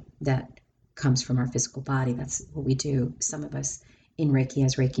energy that comes from our physical body. That's what we do. Some of us in Reiki,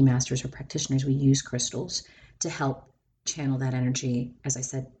 as Reiki masters or practitioners, we use crystals to help channel that energy. As I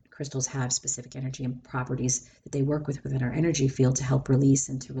said, crystals have specific energy and properties that they work with within our energy field to help release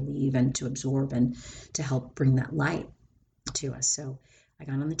and to relieve and to absorb and to help bring that light to us. So I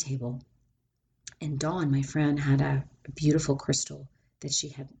got on the table, and Dawn, my friend, had a beautiful crystal that she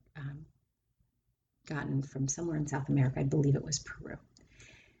had gotten from somewhere in South America. I believe it was Peru.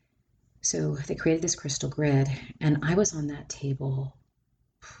 So they created this crystal grid, and I was on that table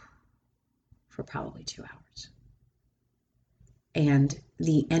for probably 2 hours. And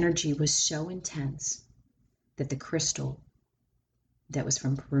the energy was so intense that the crystal that was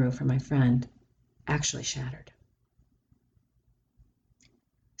from Peru, from my friend, actually shattered.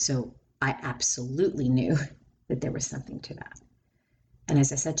 So I absolutely knew that there was something to that. And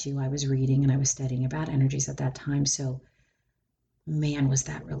as I said to you, I was reading and I was studying about energies at that time. So man, was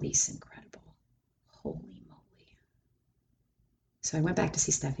that release incredible. Holy moly. So I went back to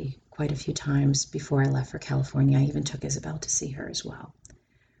see Steffi quite a few times before I left for California. I even took Isabel to see her as well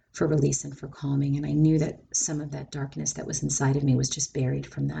for release and for calming. And I knew that some of that darkness that was inside of me was just buried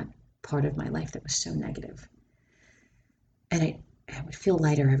from that part of my life that was so negative. And I would feel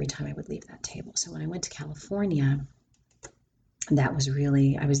lighter every time I would leave that table. So when I went to California, that was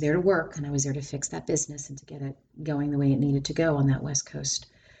really, I was there to work, and I was there to fix that business and to get it going the way it needed to go on that West Coast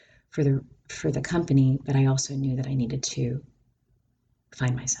for the company. But I also knew that I needed to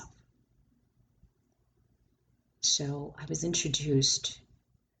find myself. So I was introduced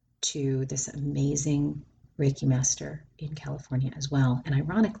to this amazing Reiki master in California as well. And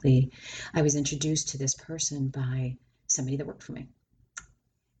ironically, I was introduced to this person by somebody that worked for me.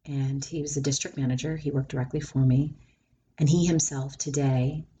 And he was a district manager. He worked directly for me. And he himself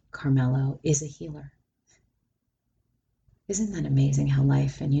today, Carmelo, is a healer. Isn't that amazing how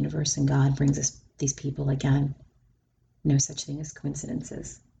life and universe and God brings us these people again? No such thing as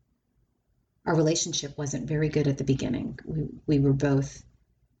coincidences. Our relationship wasn't very good at the beginning. We were both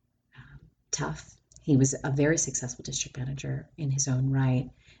tough. He was a very successful district manager in his own right,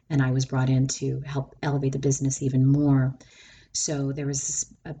 and I was brought in to help elevate the business even more. So there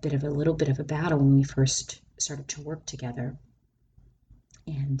was a little bit of a battle when we first started to work together.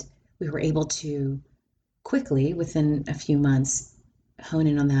 And we were able to quickly, within a few months, hone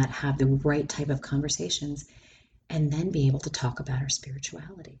in on that, have the right type of conversations, and then be able to talk about our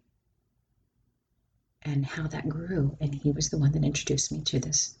spirituality. and how that grew. And he was the one that introduced me to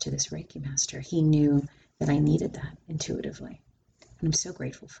this Reiki master. He knew that I needed that intuitively. And I'm so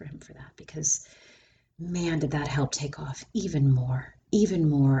grateful for him for that, because man, did that help take off even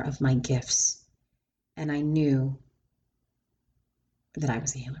more of my gifts. And I knew that I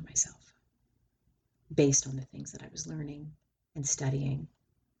was a healer myself based on the things that I was learning and studying.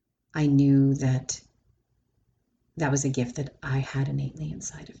 I knew that that was a gift that I had innately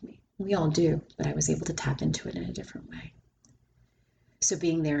inside of me. We all do, but I was able to tap into it in a different way. So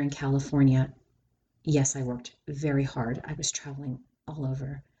being there in California, yes, I worked very hard. I was traveling all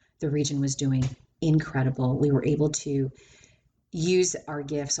over. The region was doing incredible. We were able to use our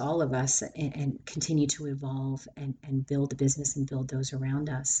gifts, all of us, and continue to evolve and build the business and build those around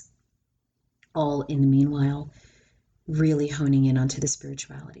us. All in the meanwhile, really honing in onto the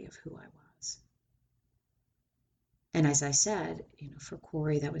spirituality of who I was. And as I said, for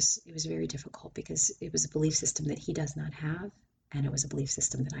Corey, it was very difficult, because it was a belief system that he does not have, and it was a belief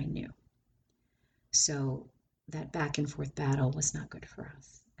system that I knew. So that back and forth battle was not good for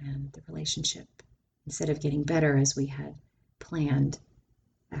us. And the relationship, instead of getting better as we had planned,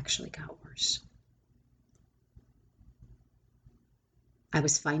 actually got worse. I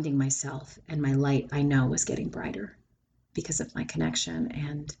was finding myself, and my light, I know, was getting brighter because of my connection.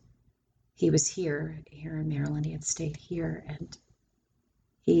 And he was here in Maryland. He had stayed here, and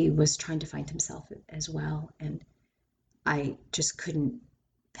he was trying to find himself as well. And I just couldn't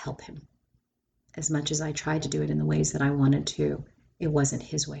help him. As much as I tried to do it in the ways that I wanted to, it wasn't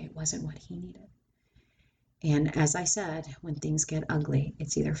his way. It wasn't what he needed. And as I said, when things get ugly,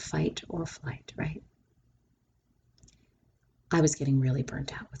 it's either fight or flight, right? I was getting really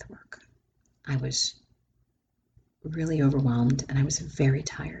burnt out with work. I was really overwhelmed, and I was very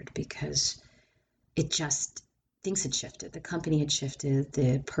tired, because things had shifted. The company had shifted.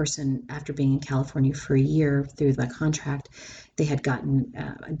 The person, after being in California for a year through the contract, they had gotten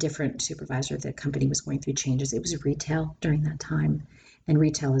a different supervisor. The company was going through changes. It was retail during that time. And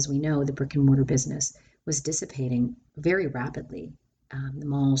retail, as we know, the brick and mortar business was dissipating very rapidly. The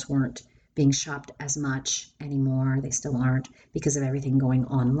malls weren't being shopped as much anymore. They still aren't, because of everything going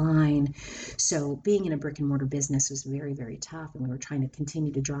online. So being in a brick and mortar business was very, very tough, and we were trying to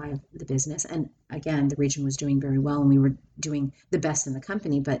continue to drive the business. And again, the region was doing very well, and we were doing the best in the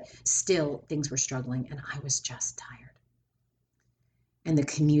company, but still things were struggling, and I was just tired. And the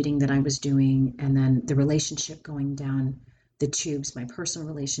commuting that I was doing, and then the relationship going down the tubes, my personal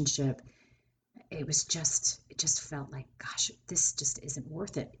relationship, it just felt like, gosh, this just isn't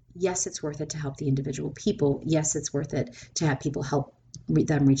worth it. Yes, it's worth it to help the individual people. Yes, it's worth it to have people help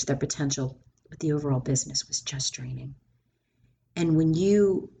them reach their potential. But the overall business was just draining. And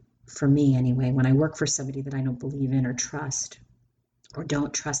for me anyway, when I work for somebody that I don't believe in or trust, or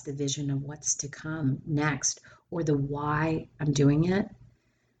don't trust the vision of what's to come next, or the why I'm doing it,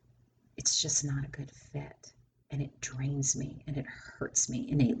 it's just not a good fit. And it drains me, and it hurts me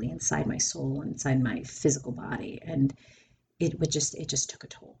innately inside my soul and inside my physical body. And it just took a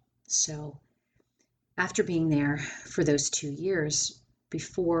toll. So after being there for those 2 years,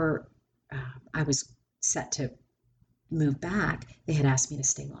 before I was set to move back, they had asked me to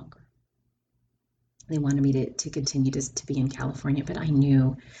stay longer. They wanted me to continue to be in California, but I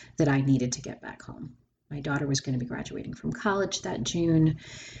knew that I needed to get back home. My daughter was going to be graduating from college that June.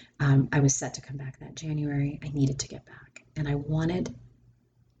 I was set to come back that January. I needed to get back, and I wanted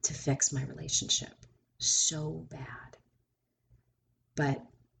to fix my relationship so bad. But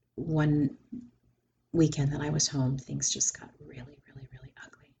one weekend that I was home, things just got really, really, really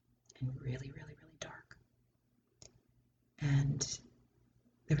ugly, and really, really, really dark. And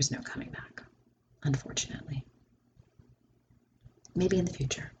there was no coming back, unfortunately. Maybe in the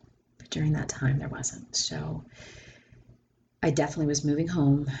future, but during that time there wasn't. So I definitely was moving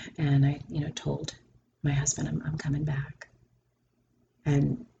home, and I, told my husband I'm coming back.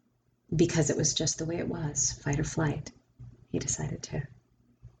 And because it was just the way it was, fight or flight, he decided to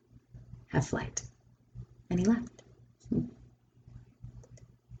have flight, and he left.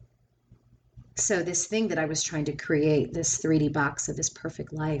 So this thing that I was trying to create, this 3D box of this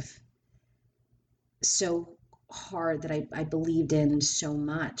perfect life, so hard that I believed in so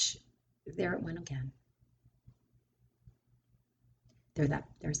much, there it went again.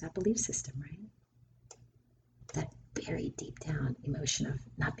 There's that belief system, right? That very deep down emotion of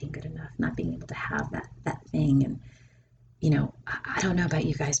not being good enough, not being able to have that thing. And I don't know about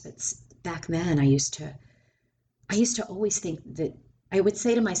you guys, but back then I used to always think that I would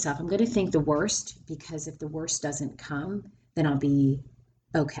say to myself, I'm going to think the worst, because if the worst doesn't come, then I'll be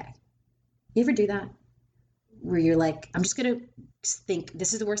okay. You ever do that? Where you're like, I'm just going to think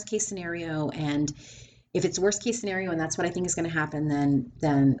this is the worst case scenario, and If it's worst case scenario and that's what I think is going to happen,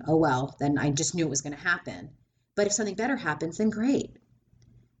 then oh well, then I just knew it was going to happen. But if something better happens, then great.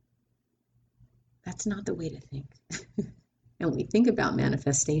 That's not the way to think. And we think about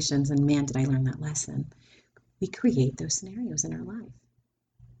manifestations, and man, did I learn that lesson. We create those scenarios in our life.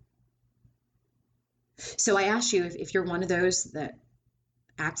 So I ask you, if you're one of those that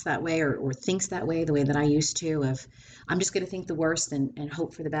acts that way or thinks that way, the way that I used to, of I'm just going to think the worst and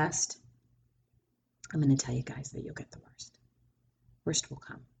hope for the best, I'm going to tell you guys that you'll get the worst. Worst will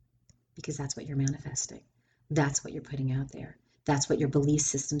come, because that's what you're manifesting. That's what you're putting out there. That's what your belief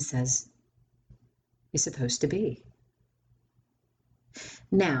system says is supposed to be.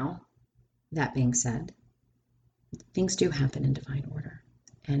 Now, that being said, things do happen in divine order,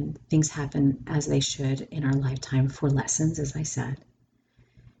 and things happen as they should in our lifetime for lessons, as I said.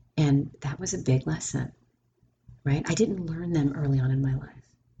 And that was a big lesson, right? I didn't learn them early on in my life.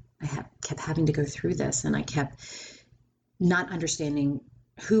 I kept having to go through this, and I kept not understanding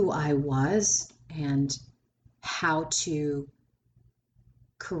who I was and how to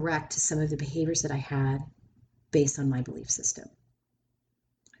correct some of the behaviors that I had based on my belief system.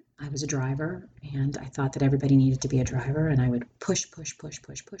 I was a driver, and I thought that everybody needed to be a driver, and I would push,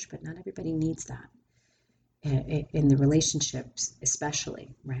 but not everybody needs that. In the relationships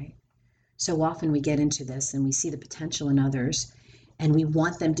especially, right? So often we get into this and we see the potential in others, and we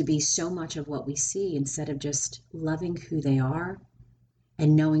want them to be so much of what we see instead of just loving who they are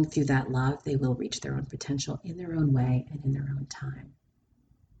and knowing through that love they will reach their own potential in their own way and in their own time.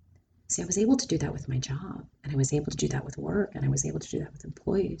 See, I was able to do that with my job, and I was able to do that with work, and I was able to do that with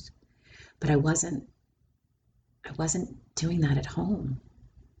employees, but I wasn't doing that at home.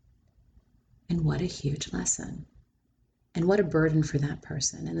 And what a huge lesson, and what a burden for that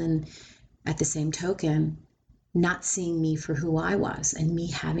person. And then at the same token, not seeing me for who I was, and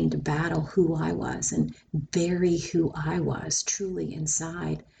me having to battle who I was and bury who I was truly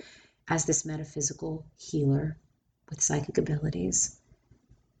inside as this metaphysical healer with psychic abilities,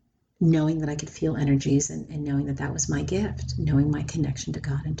 knowing that I could feel energies and knowing that that was my gift, knowing my connection to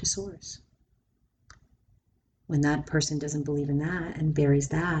God and to Source. When that person doesn't believe in that and buries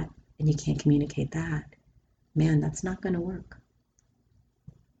that, and you can't communicate that, man, that's not going to work.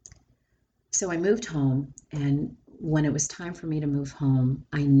 So I moved home, and when it was time for me to move home,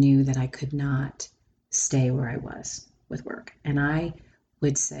 I knew that I could not stay where I was with work. And I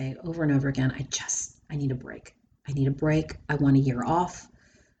would say over and over again, I need a break. I need a break. I want a year off.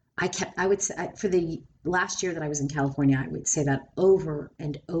 I would say for the last year that I was in California, I would say that over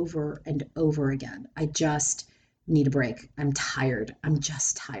and over and over again. I just need a break. I'm tired. I'm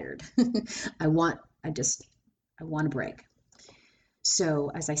just tired. I want a break.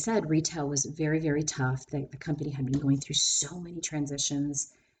 So as I said, retail was very, very tough. The company had been going through so many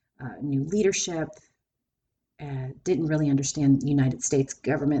transitions, new leadership, didn't really understand United States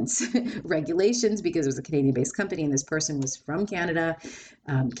government's regulations because it was a Canadian-based company, and this person was from Canada,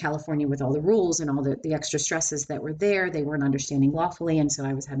 California, with all the rules and all the extra stresses that were there. They weren't understanding lawfully, and so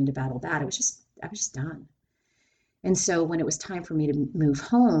I was having to battle that. I was just done. And so when it was time for me to move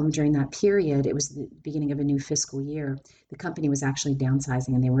home during that period, it was the beginning of a new fiscal year. The company was actually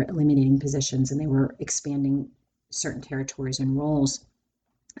downsizing, and they were eliminating positions, and they were expanding certain territories and roles.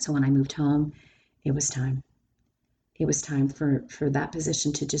 So when I moved home, it was time. It was time for that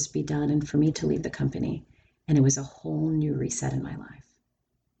position to just be done and for me to leave the company. And it was a whole new reset in my life.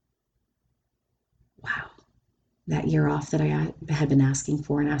 Wow. That year off that I had been asking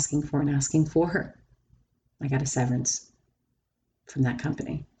for, I got a severance from that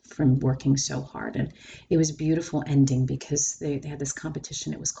company from working so hard. And it was a beautiful ending because they had this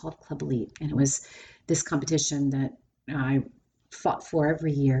competition. It was called Club Elite. And it was this competition that I fought for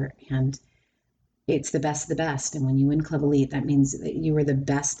every year. And it's the best of the best. And when you win Club Elite, that means that you were the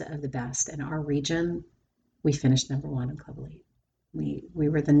best of the best. In our region, we finished number one in Club Elite. We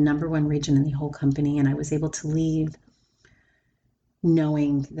were the number one region in the whole company. And I was able to leave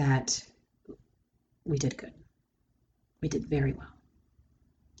knowing that we did good. We did very well.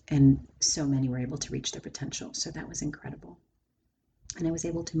 And so many were able to reach their potential. So that was incredible. And I was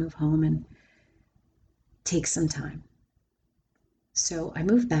able to move home and take some time. So I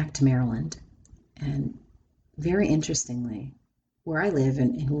moved back to Maryland. And very interestingly, where I live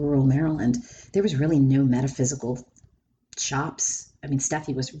in rural Maryland, there was really no metaphysical shops. I mean,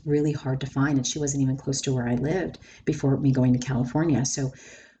 Steffi was really hard to find, and she wasn't even close to where I lived before me going to California. So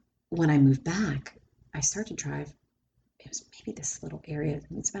when I moved back, I started to drive. It was maybe this little area.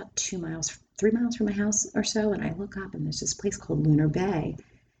 It's about 3 miles from my house or so. And I look up, and there's this place called Lunar Bay,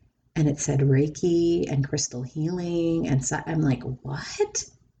 and it said Reiki and crystal healing. And so I'm like, what?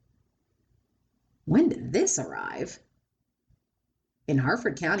 When did this arrive? In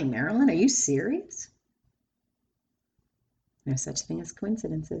Harford County, Maryland? Are you serious? No such thing as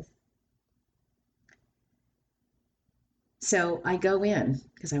coincidences. So I go in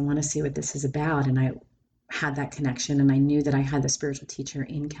because I want to see what this is about. And I had that connection, and I knew that I had the spiritual teacher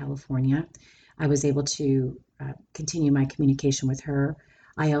in California. I was able to continue my communication with her.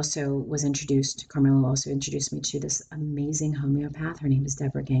 I also was introduced, Carmelo also introduced me to this amazing homeopath. Her name is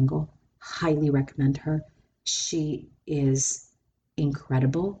Deborah Gangle. Highly recommend her. She is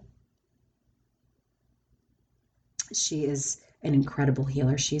incredible. She is an incredible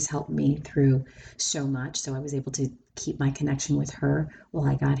healer. She's helped me through so much. So I was able to keep my connection with her while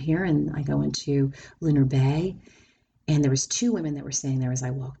I got here. And I go into Lunar Bay, and there was 2 women that were staying there as I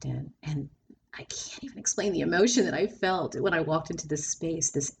walked in. And I can't even explain the emotion that I felt when I walked into this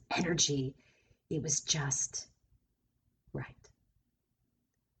space, this energy. It was just right.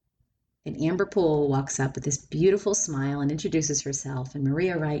 And Amber Poole walks up with this beautiful smile and introduces herself. And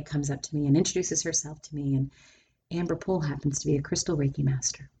Maria Wright comes up to me and introduces herself to me. And Amber Poole happens to be a crystal Reiki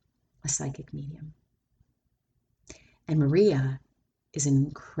master, a psychic medium. And Maria is an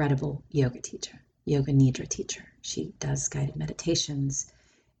incredible yoga teacher, yoga nidra teacher. She does guided meditations,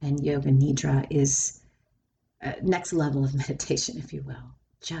 and yoga nidra is next level of meditation, if you will.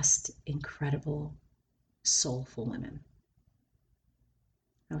 Just incredible, soulful women.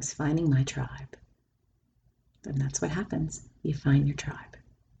 I was finding my tribe. And that's what happens. You find your tribe.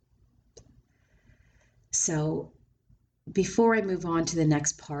 So before I move on to the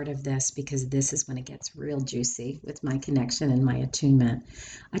next part of this, because this is when it gets real juicy with my connection and my attunement,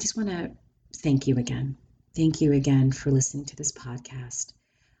 I just want to thank you again. Thank you again for listening to this podcast.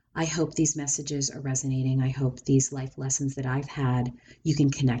 I hope these messages are resonating. I hope these life lessons that I've had, you can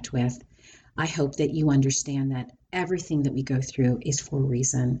connect with. I hope that you understand that everything that we go through is for a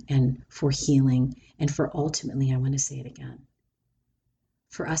reason and for healing, and for ultimately, I want to say it again,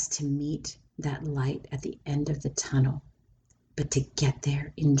 for us to meet that light at the end of the tunnel, but to get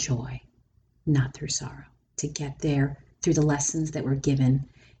there in joy, not through sorrow, to get there through the lessons that we're given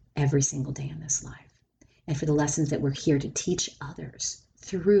every single day in this life, and for the lessons that we're here to teach others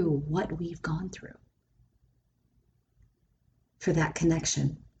through what we've gone through. For that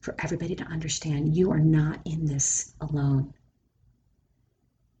connection, for everybody to understand you are not in this alone.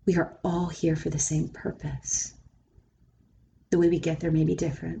 We are all here for the same purpose. The way we get there may be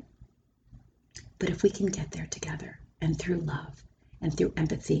different, but if we can get there together and through love and through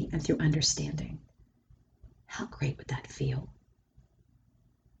empathy and through understanding, how great would that feel?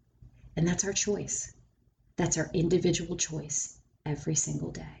 And that's our choice. That's our individual choice every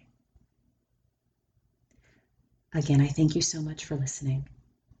single day. Again, I thank you so much for listening.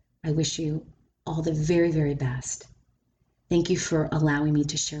 I wish you all the very, very best. Thank you for allowing me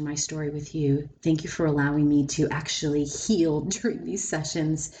to share my story with you. Thank you for allowing me to actually heal during these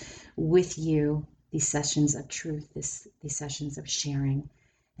sessions with you, these sessions of truth, these sessions of sharing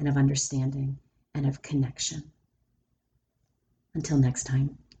and of understanding and of connection. Until next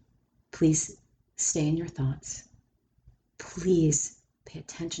time, please stay in your thoughts. Please pay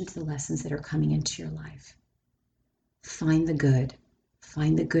attention to the lessons that are coming into your life. Find the good.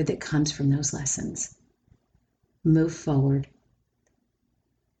 Find the good that comes from those lessons. Move forward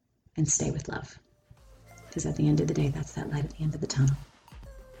and stay with love. Because at the end of the day, that's that light at the end of the tunnel.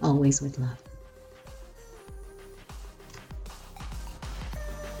 Always with love.